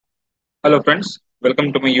Hello friends,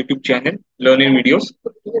 welcome to my YouTube channel Learning Videos.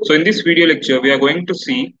 So in this video lecture we are going to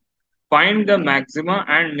see find the maxima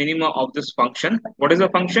and minima of this function. What is the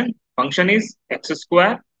function? Function is x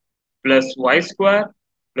square plus y square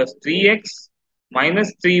plus 3x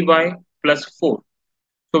minus 3y plus 4.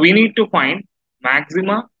 So we need to find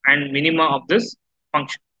maxima and minima of this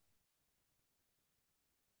function.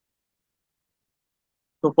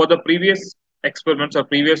 So for the previous experiments or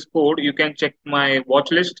previous code, you can check my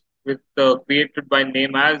watch list with created by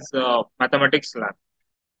name as mathematics lab.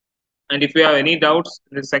 And if you have any doubts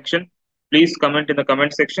in this section, please comment in the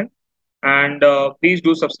comment section. And please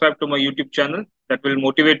do subscribe to my YouTube channel. That will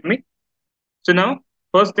motivate me. So now,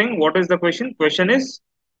 first thing, what is the question? Question is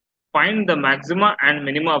find the maxima and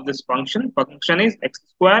minima of this function. Function is x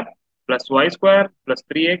square plus y square plus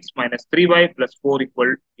 3x minus 3y plus 4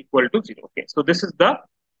 equal to 0. Okay, so this is the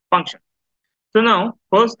function. So now,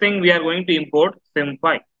 first thing we are going to import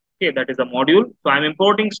SymPy. Okay, that is a module. So I'm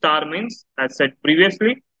importing star means, as said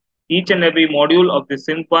previously, each and every module of the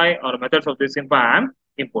SymPy or methods of the SymPy I am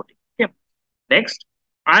importing. Okay. Next,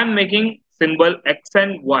 I'm making symbol x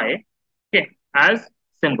and y, okay, as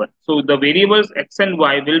symbol. So the variables x and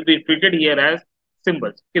y will be treated here as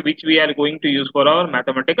symbols, okay, which we are going to use for our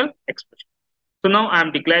mathematical expression. So now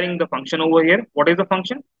I'm declaring the function over here. What is the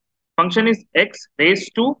function? Function is x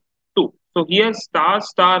raised to 2. So here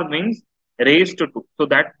star means raised to 2. So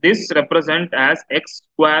that this represent as x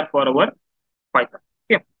square for our Python.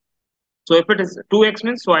 Okay. So if it is 2x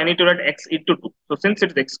means, so I need to write x into 2. So since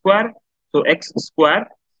it is x square, so x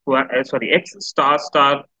x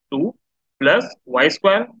star 2 plus y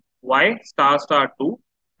square, y star 2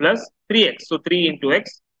 plus 3x. So 3 into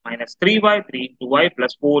x minus 3y, 3 into y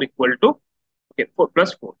plus 4 equal to, okay, 4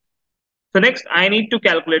 plus 4. So next I need to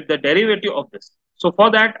calculate the derivative of this. So for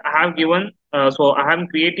that I have given, so I am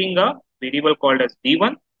creating a variable called as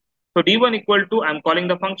d1. So d1 equal to, I'm calling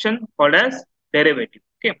the function called as derivative.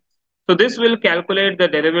 Okay. So this will calculate the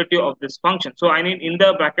derivative of this function. So I need in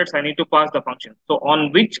the brackets, I need to pass the function. So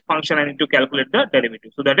on which function I need to calculate the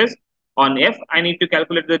derivative. So that is on f, I need to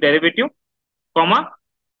calculate the derivative, comma,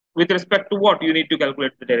 with respect to what you need to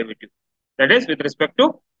calculate the derivative. That is with respect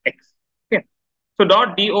to x. Okay. So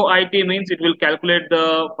dot DOIT means it will calculate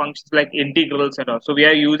the functions like integrals and all. So we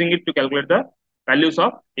are using it to calculate the values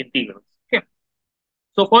of integrals. Okay.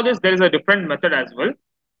 So for this, there is a different method as well.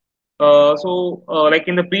 Like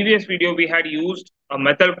in the previous video, we had used a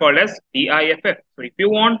method called as DIFF. So if you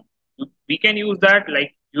want, we can use that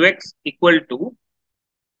like UX equal to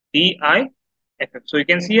DIFF. So you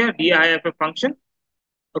can see a DIFF function.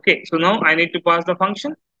 Okay. So now I need to pass the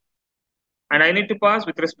function. And I need to pass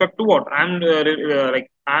with respect to what I'm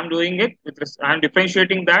doing it with I'm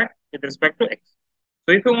differentiating that with respect to x.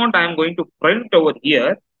 So if you want, I'm going to print over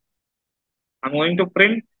here. I'm going to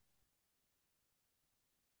print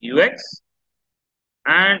ux,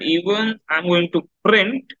 and even I'm going to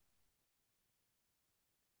print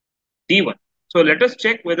d1. So let us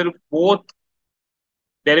check whether both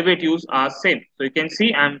derivatives are same. So you can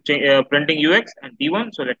see I'm printing ux and d1.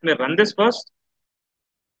 So let me run this first.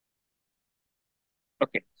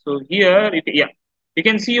 Okay. So here, you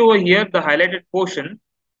can see over here the highlighted portion,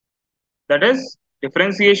 that is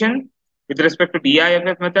differentiation with respect to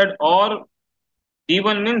DIFF method, or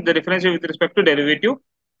D1 means the differentiation with respect to derivative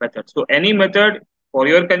method. So any method for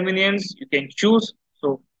your convenience you can choose.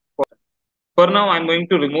 So for now I'm going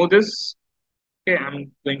to remove this. Okay,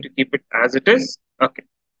 I'm going to keep it as it is. Okay.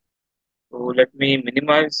 So let me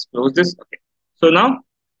minimize, close this. Okay. So now,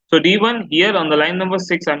 so D1 here on the line number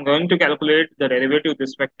 6, I'm going to calculate the derivative with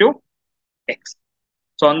respect to x.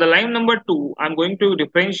 So on the line number 2, I'm going to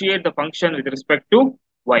differentiate the function with respect to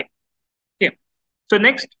y. Okay. So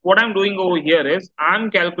next, what I'm doing over here is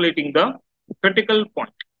I'm calculating the critical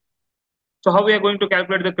point. So how we are going to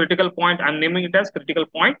calculate the critical point? I'm naming it as critical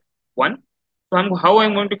point 1. So how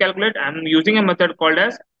I'm going to calculate? I'm using a method called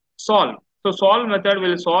as solve. So solve method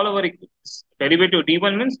will solve our derivative.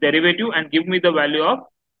 D1 means derivative and give me the value of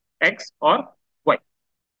x or y.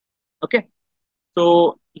 Okay.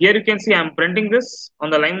 So here you can see I'm printing this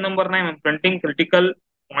on the line number 9. I'm printing critical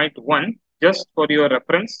point 1 just for your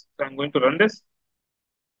reference. So I'm going to run this.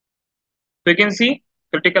 So you can see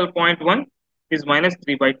critical point 1 is minus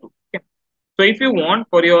 3 by 2. Okay. So if you want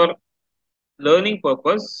for your learning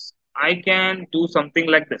purpose, I can do something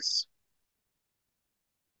like this.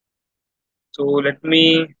 So let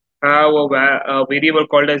me have a variable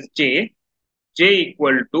called as j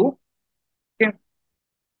equal to, okay,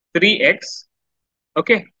 3x,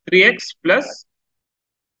 okay, 3x plus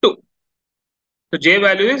 2. So j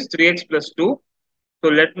value is 3x plus 2. So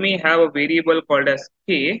let me have a variable called as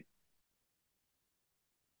k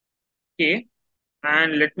k,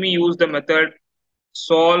 and let me use the method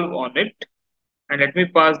solve on it, and let me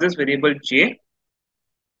pass this variable j.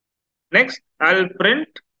 Next, I'll print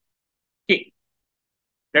k.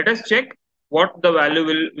 Let us check what the value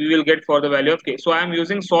we will get for the value of k. So I am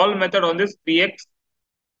using solve method on this 3x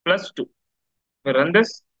plus 2. We run this.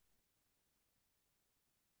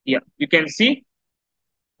 Yeah, you can see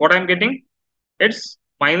what I'm getting. It's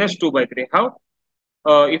minus 2 by 3. How?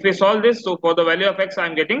 If we solve this, so for the value of x,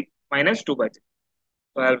 I'm getting minus 2 by 3.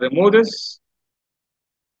 So I'll remove this.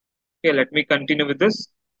 Okay, let me continue with this.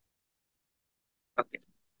 Okay.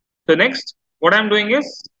 So next, what I'm doing is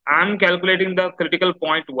I'm calculating the critical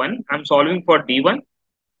point 1. I'm solving for d1.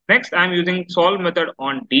 Next, I'm using solve method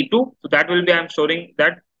on d2. So that will be I'm storing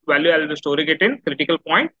that value. I'll be storing it in critical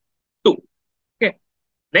point 2. Okay.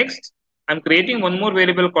 Next, I'm creating one more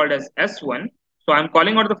variable called as s1. So I'm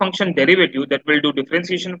calling out the function derivative that will do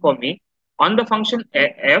differentiation for me on the function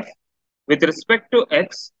f with respect to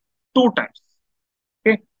x 2 times.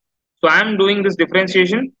 Okay. So I am doing this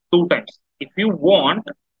differentiation 2 times. If you want,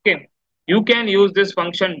 okay, you can use this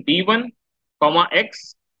function d1 comma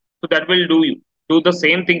x. So that will do the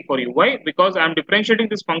same thing for you. Why? Because I am differentiating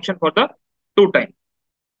this function for the 2 times.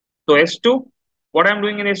 So s2, what I'm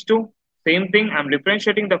doing in s2, same thing. I'm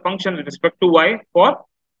differentiating the function with respect to y for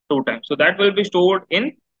 2 times. So that will be stored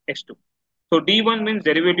in s2. So d1 means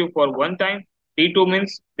derivative for 1 time. d2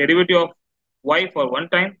 means derivative of y for 1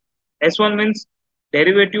 time. s1 means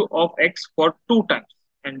derivative of x for 2 times.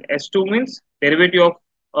 And s2 means derivative of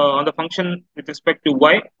on the function with respect to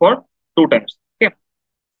y for 2 times. Okay.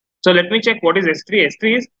 So let me check what is s3.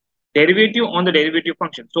 s3 is derivative on the derivative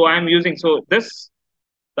function. So I am using, so this,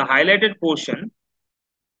 the highlighted portion,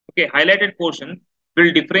 okay, highlighted portion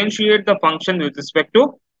will differentiate the function with respect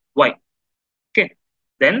to y. Okay.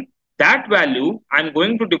 Then that value I'm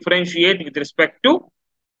going to differentiate with respect to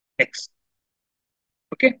x.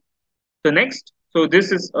 Okay. So next, so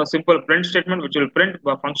this is a simple print statement which will print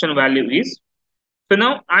the function value is. So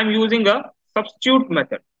now I'm using a substitute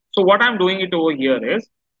method. So what I'm doing it over here is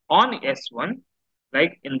on S1,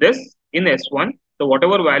 like in S1, so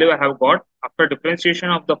whatever value I have got after differentiation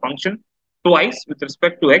of the function twice with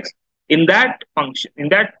respect to x, in that function, in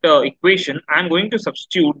that equation, I'm going to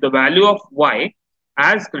substitute the value of y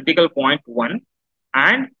as critical point 1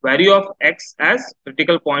 and value of x as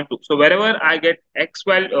critical point 2. So wherever I get x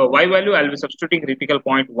value, y value, I'll be substituting critical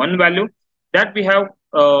point 1 value that we have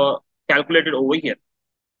calculated over here.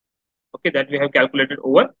 Okay, that we have calculated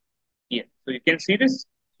over here. So you can see this.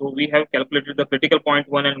 So we have calculated the critical point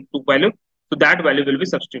 1 and 2 value. So that value will be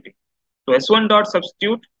substituting. So S1 dot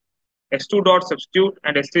substitute, S2 dot substitute,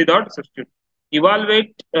 and S3 dot substitute.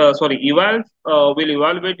 Evaluate, eval will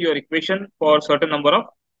evaluate your equation for certain number of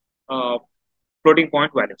uh, floating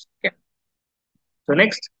point values. Okay. So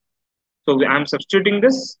next, so I'm substituting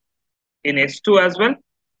this in S2 as well,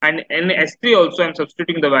 and in S3 also I'm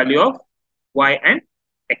substituting the value of y and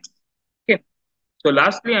x. Okay. So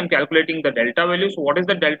lastly, I'm calculating the delta value. So what is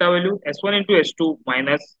the delta value? S1 into S2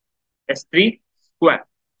 minus S3 square.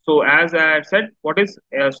 So as I had said, what is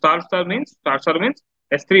star star means? Star star means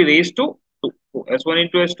S3 raised to 2. So S1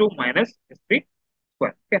 into S2 minus S3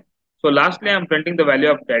 square. Okay. So lastly, I'm printing the value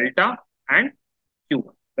of delta and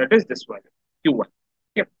Q1. That is this value, Q1.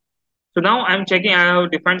 Okay. So now I'm checking, I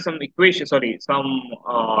have defined some equation, some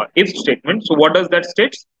if statement. So what does that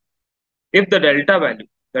states? If the delta value,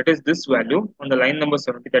 that is this value on the line number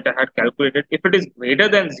 70 that I had calculated, if it is greater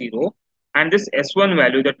than 0, and this S1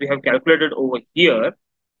 value that we have calculated over here,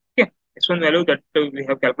 okay, S1 value that we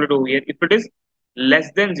have calculated over here, if it is less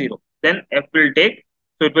than 0, then F will take,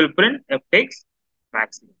 so it will print F takes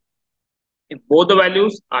maximum. If both the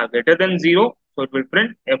values are greater than 0, so it will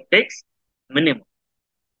print F takes minimum.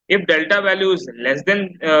 If delta value is less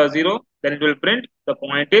than 0, then it will print the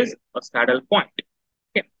point is a saddle point.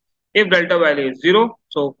 Okay. If delta value is 0,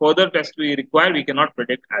 so further test we require, we cannot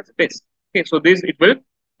predict as it is. Okay, so this it will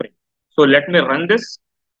print. So let me run this.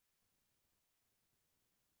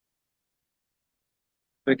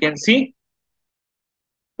 We can see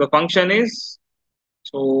the function is,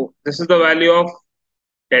 so this is the value of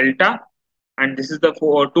delta, and this is the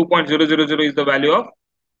 2.000 is the value of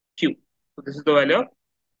q. So this is the value of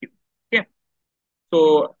q. Okay.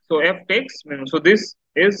 So f takes minimum. So this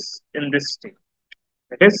is in this state.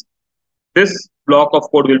 That is, this block of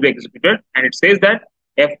code will be executed, and it says that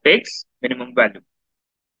f takes minimum value.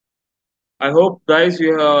 I hope guys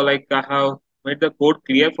you have I have made the code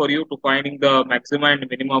clear for you to finding the maxima and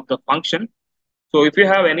minima of the function. So if you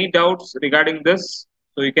have any doubts regarding this,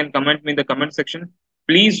 so you can comment me in the comment section.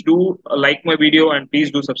 Please do like my video and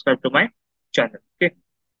please do subscribe to my channel. Okay.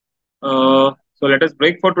 So let us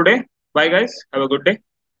break for today. Bye, guys. Have a good day.